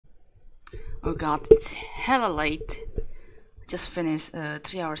Oh god, it's hella late. Just finished a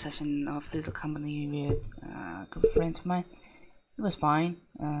 3-hour session of Little Company with a group of friends of mine. It was fine.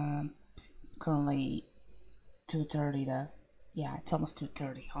 It's currently 2:30 though. Yeah, it's almost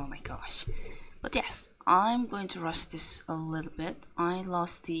 2:30. Oh my gosh. But yes, I'm going to rush this a little bit. I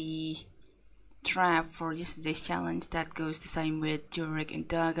lost the trap for yesterday's challenge. That goes the same with derelict and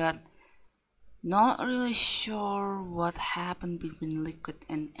derelict. Not really sure what happened between Liquid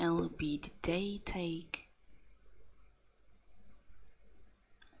and LB. Did they take...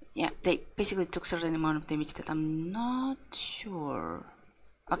 Yeah, they basically took certain amount of damage that I'm not sure.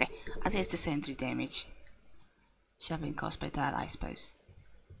 Okay, I think it's the same 3 damage. Should have been caused by that, I suppose.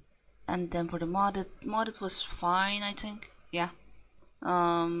 And then for the modded was fine, I think. Yeah.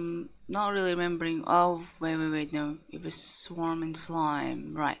 Not really remembering. Oh, wait, no. It was Swarm and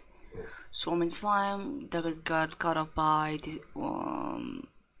Slime, right. Swarm and Slime that got caught up by this,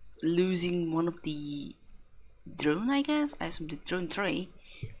 losing one of the drone, I guess. I assume the drone 3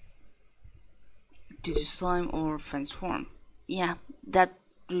 due to Slime or Friend Swarm. Yeah, that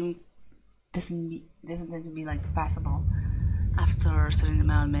room doesn't tend to be like passable after a certain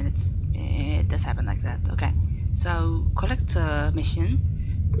amount of minutes. It does happen like that. Okay, so collect a mission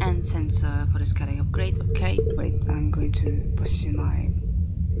and sensor for the scanning upgrade. Okay, wait, I'm going to position my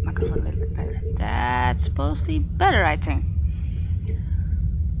microphone a little bit better. That's supposedly better, I think.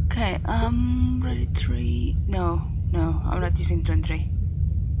 Okay, ready 3. No, I'm not using drone 3.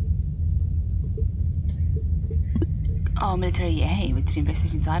 Oh, military, yay, with 3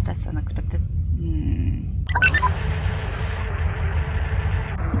 investigation type, that's unexpected.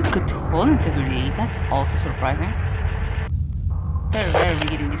 Good hull integrity, that's also surprising. Very rare we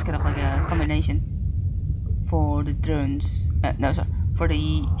getting this kind of like a combination for the drones, no sorry, for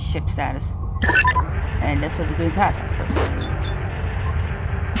the ship status. And that's what we're going to have, I suppose.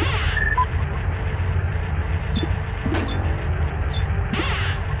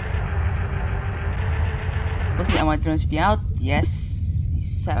 Supposedly I want drones to be out. Yes, the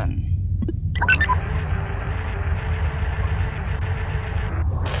 7.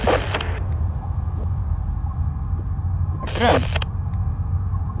 A drone.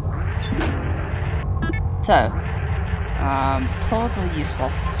 So, totally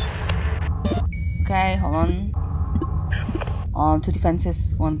useful. Okay, hold on. 2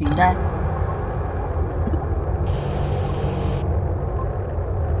 defenses, 1 being there.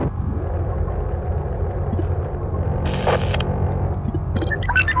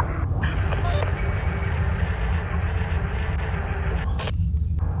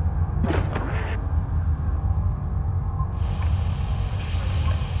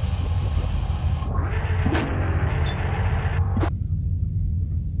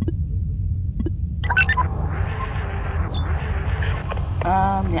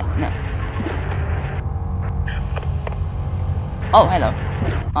 Yeah, no. Oh, hello.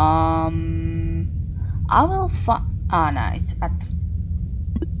 I will no, it's at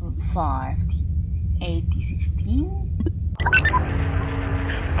 5, 80, 16.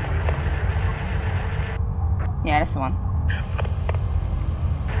 Yeah, that's the one.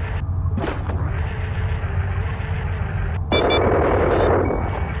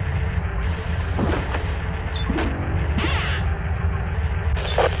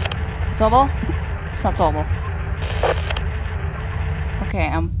 Double? It's not double. Okay,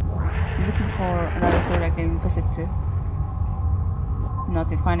 I'm looking for another door I can visit to.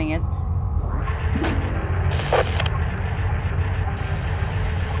 Not yet finding it.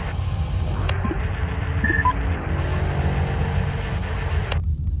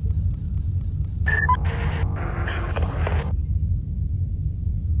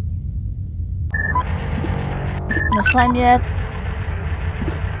 No slime yet.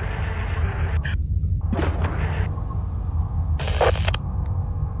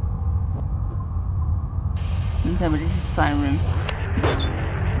 But this is sign room.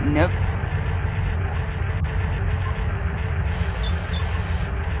 Nope.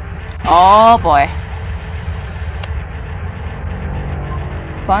 Oh boy.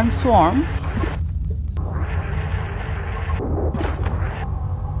 Fun swarm.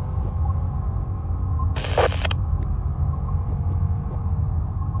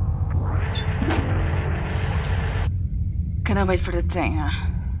 Can I wait for the thing, huh?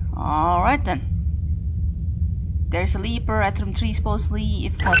 Alright then. There's a leaper at room 3 supposedly,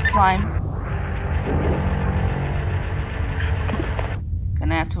 if not slime.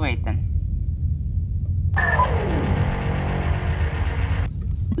 Gonna have to wait then.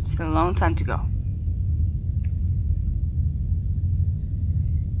 Still a long time to go.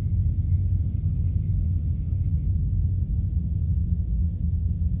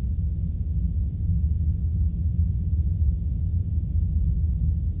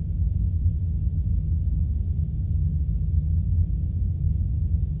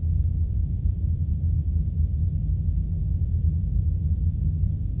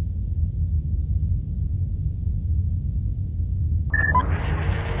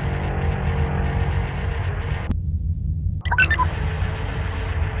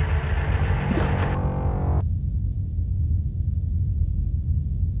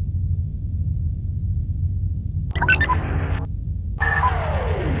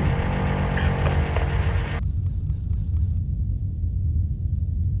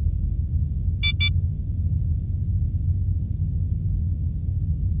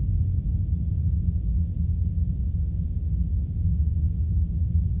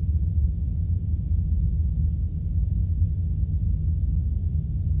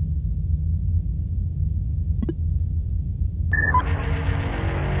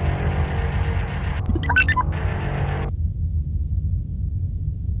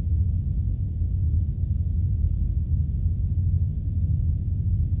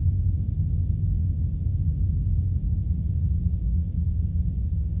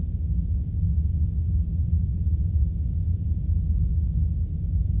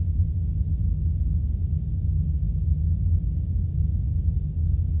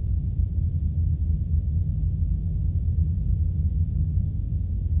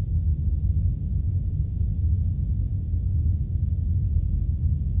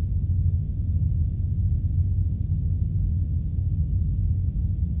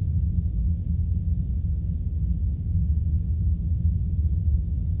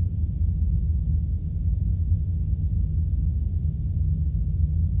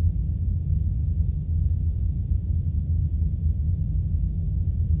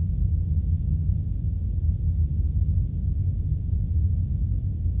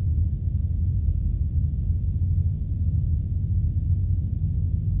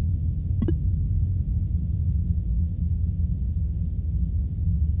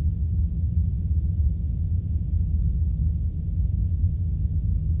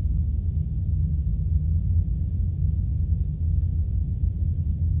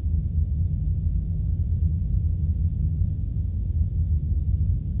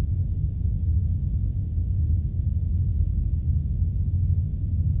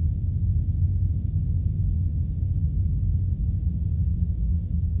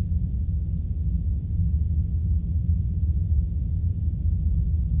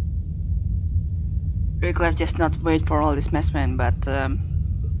 Very glad just not wait for all this mess, man, but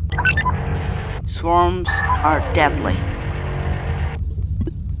swarms are deadly.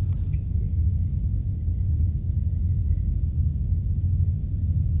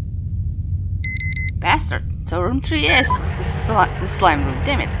 Bastard. So room 3 is the slime room,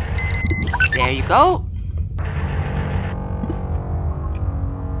 damn it. There you go.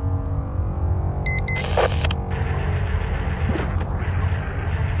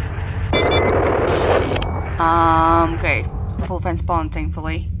 Okay. Full fence spawn,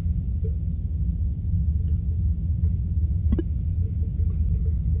 thankfully.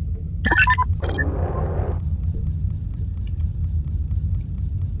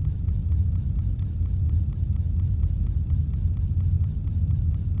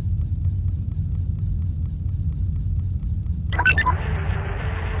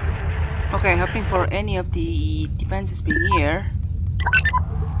 Okay, hoping for any of the defenses being here.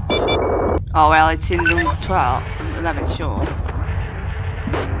 Oh well, it's in room 11, sure.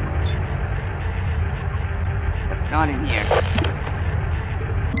 But not in here.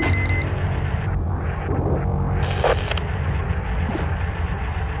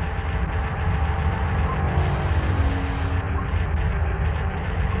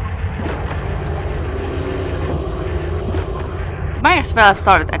 Might as well have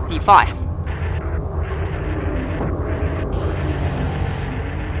started at D5.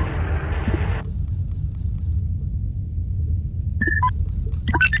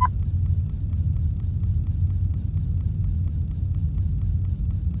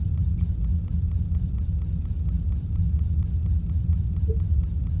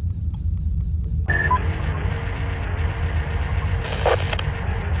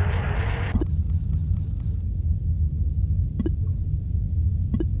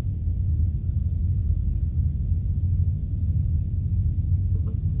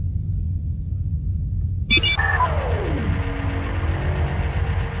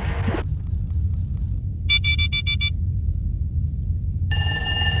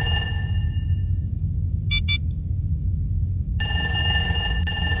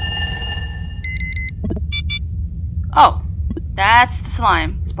 Oh, that's the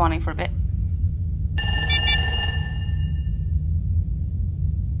slime spawning for a bit.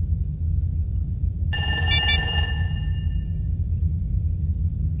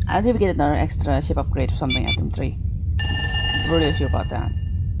 I think we get another extra ship upgrade or something at room 3. Really sure about that.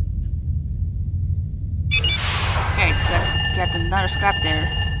 Okay, get another scrap there.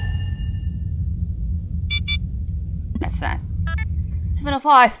 That's that.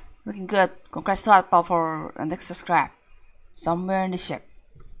 705! Looking good. Congrats to Alpha for an extra scrap. Somewhere in the ship.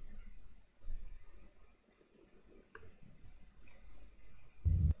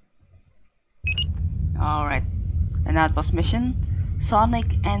 Alright. An outpost mission.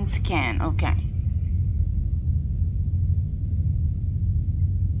 Sonic and scan. Okay.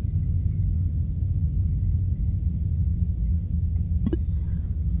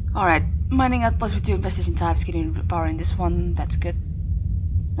 Alright. Mining outpost with 2 investigation types. Getting power in this one. That's good.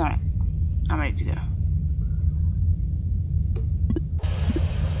 Alright, I'm ready to go.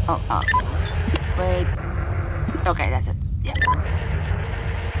 Oh, wait. Okay, that's it. Yeah.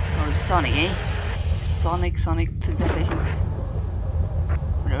 So, Sonic, eh? Sonic to infestations.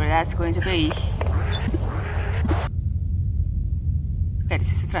 Whatever that's going to be. Okay,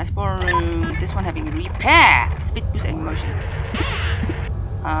 this is the transport room. This one having repair, speed boost, and motion.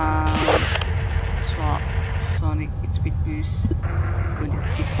 Swap Sonic with speed boost. Going to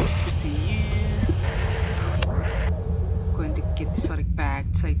give speed boost to you. Going to get the Sonic back.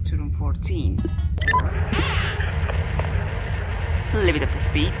 Take to room 14. A little bit of the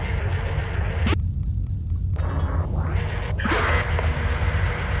speed.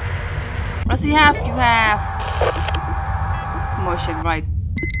 What else do you have? You have motion, right?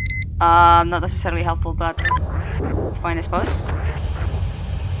 Not necessarily helpful, but it's fine, I suppose.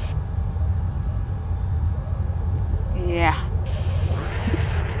 Yeah.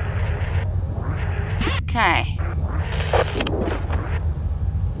 Okay.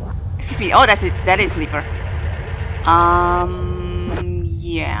 Excuse me. Oh, that's it. That is sleeper.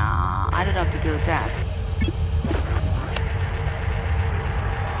 Yeah. I don't know how to deal with that.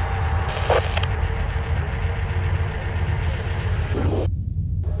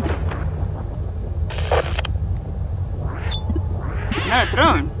 Another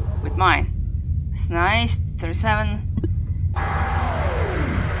drone with mine. It's nice. 37.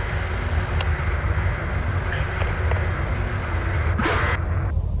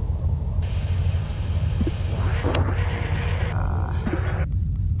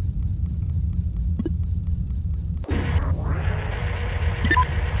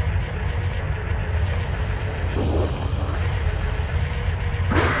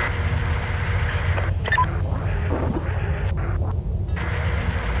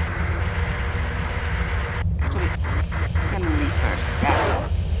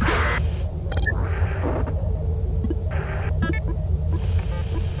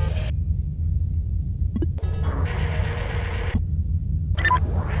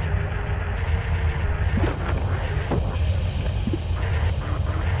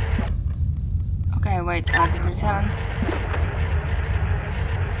 Alright, 237.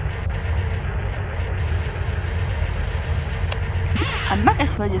 I might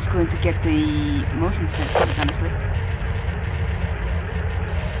as well just going to get the motion instead, sorry, honestly.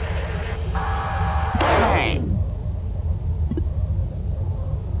 Okay.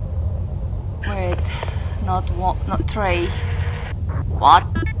 Wait, not tray. What?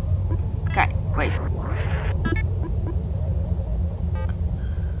 Okay, wait.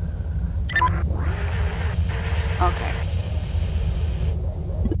 Okay.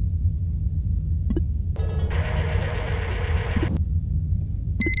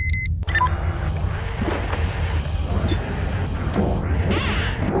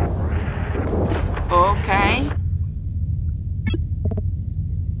 Okay.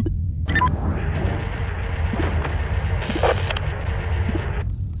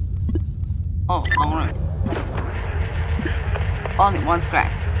 Oh, long road. Only one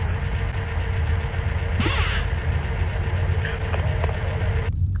scrap.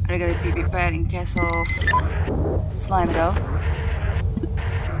 I gotta be prepared in case of slime though.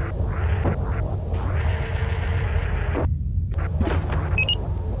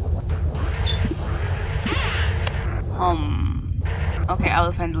 Okay, I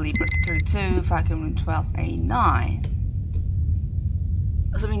will find the lever 32, 512A9.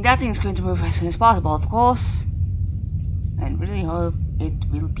 Assuming that thing's going to move as soon as possible, of course. And really hope it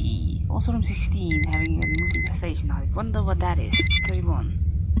will be also room 16 having a moving station. I wonder what that is. 31.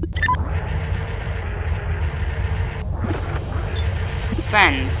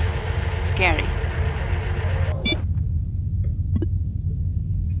 Fend. Scary.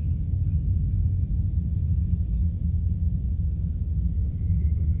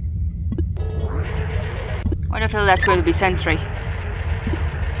 Why do I feel that's going to be sentry?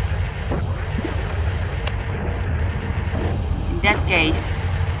 In that case...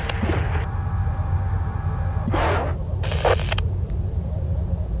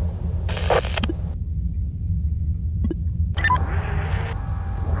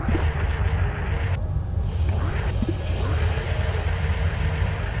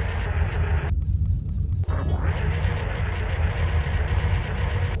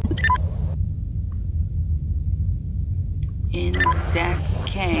 In that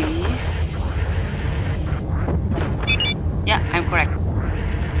case... Yeah, I'm correct.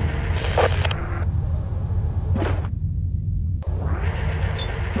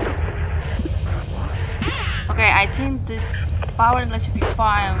 Okay, I think this power inlet should be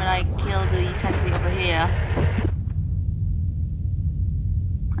fine when I kill the sentry over here.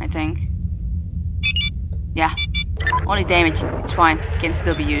 I think. Yeah. Only damage, it's fine. Can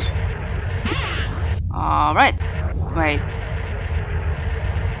still be used. Alright. Wait.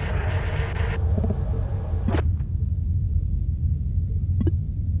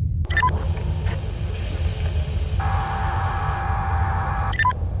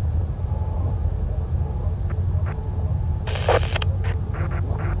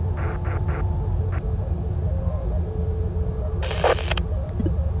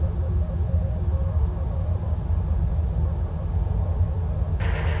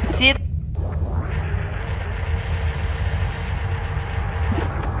 See it?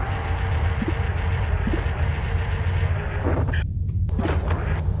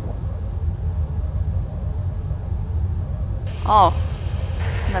 Oh,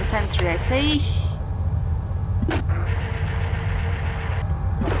 another sentry, I see.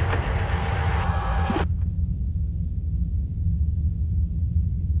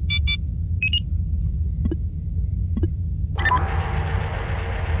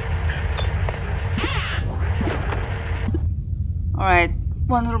 Alright,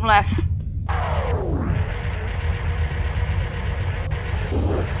 one room left.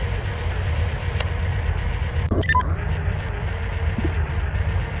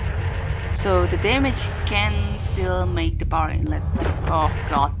 So the damage can still make the power inlet. Oh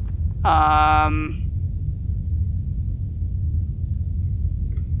god.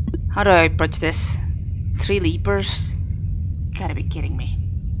 How do I approach this? 3 leapers? Gotta be kidding me.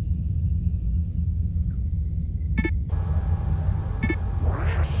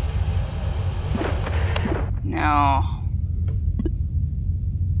 No.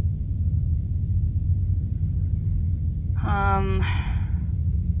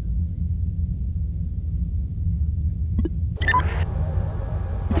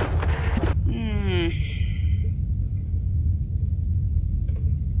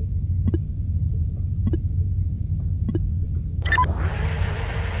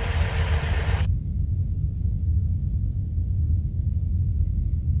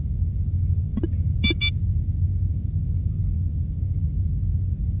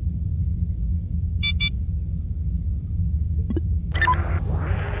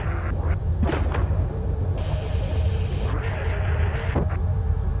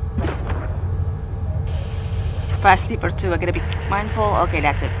 fast sleeper too. I gotta be mindful. Okay,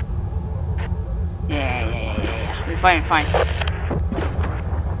 that's it. Yeah. We're fine.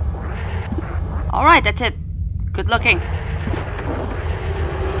 Alright, that's it. Good looking.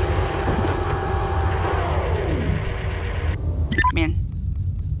 Man.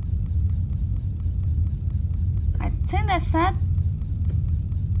 I think that's that.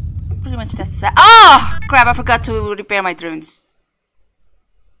 Pretty much that's that. Oh! Crap, I forgot to repair my drones.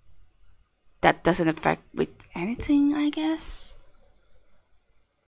 That doesn't affect with anything, I guess.